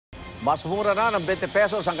Mas mura na ng 20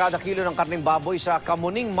 pesos ang kada kilo ng karneng baboy sa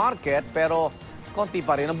Kamuning Market pero konti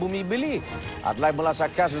pa rin ang bumibili. At live mula sa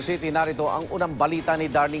Quezon City, narito ang unang balita ni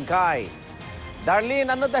Darlene Kai. Darlene,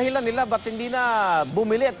 ano dahilan nila? Ba't hindi na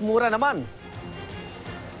bumili at mura naman?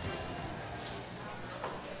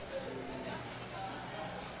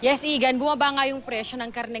 Yes, Igan, bumaba nga yung presyo ng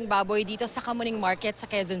karneng baboy dito sa Kamuning Market sa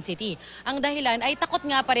Quezon City. Ang dahilan ay takot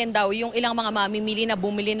nga pa rin daw yung ilang mga mamimili na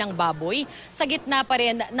bumili ng baboy sa gitna pa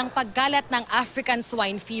rin ng pagkalat ng African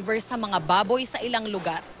swine fever sa mga baboy sa ilang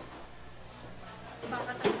lugar.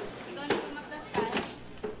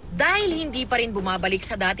 Dahil hindi pa rin bumabalik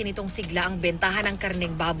sa dati nitong sigla ang bentahan ng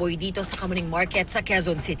karneng baboy dito sa Kamuning Market sa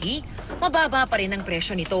Quezon City, mababa pa rin ang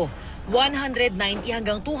presyo nito. 190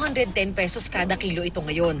 hanggang 210 pesos kada kilo ito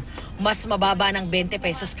ngayon. Mas mababa ng 20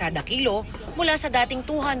 pesos kada kilo mula sa dating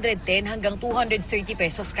 210 hanggang 230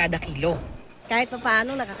 pesos kada kilo. Kahit pa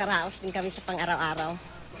paano nakakaraos din kami sa pang-araw-araw.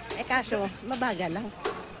 Kaso mabagal lang.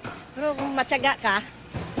 Pero kung matyaga ka,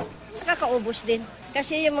 nakakaubos din.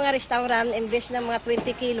 Kasi yung mga restaurant, imbes na mga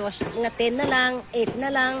 20 kilos, mga 10 na lang, 8 na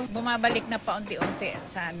lang. Bumabalik na paunti-unti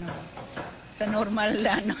sa normal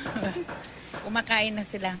kumakain na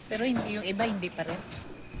sila. Pero hindi, yung iba hindi pa rin.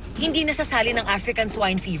 Hindi nasasali ng African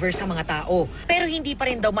swine fever sa mga tao. Pero hindi pa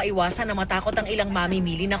rin daw maiwasan na matakot ang ilang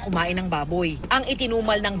mamimili na kumain ng baboy. Ang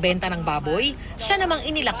itinumal ng benta ng baboy, siya namang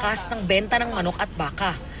inilakas ng benta ng manok at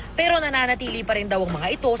baka. Pero nananatili pa rin daw ang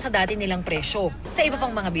mga ito sa dati nilang presyo. Sa iba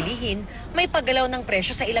pang mga bilihin, may paggalaw ng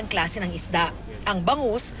presyo sa ilang klase ng isda. Ang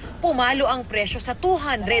bangus, pumalo ang presyo sa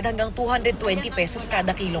 200 hanggang 220 pesos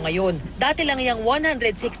kada kilo ngayon. Dati lang yung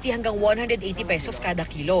 160 hanggang 180 pesos kada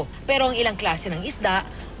kilo. Pero ang ilang klase ng isda,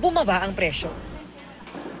 bumaba ang presyo.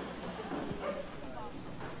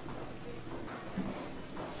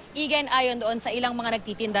 Igan, ayon doon sa ilang mga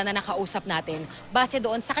nagtitinda na nakausap natin, base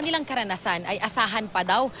doon sa kanilang karanasan ay asahan pa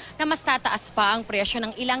daw na mas tataas pa ang presyo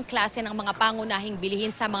ng ilang klase ng mga pangunahing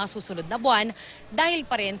bilihin sa mga susunod na buwan dahil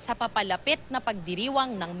pa rin sa papalapit na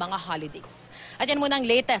pagdiriwang ng mga holidays. At yan muna ang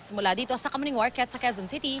latest mula dito sa Kamuning Market sa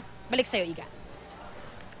Quezon City. Balik sa iyo, Igan.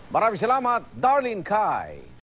 Maraming salamat, Darlene Kai.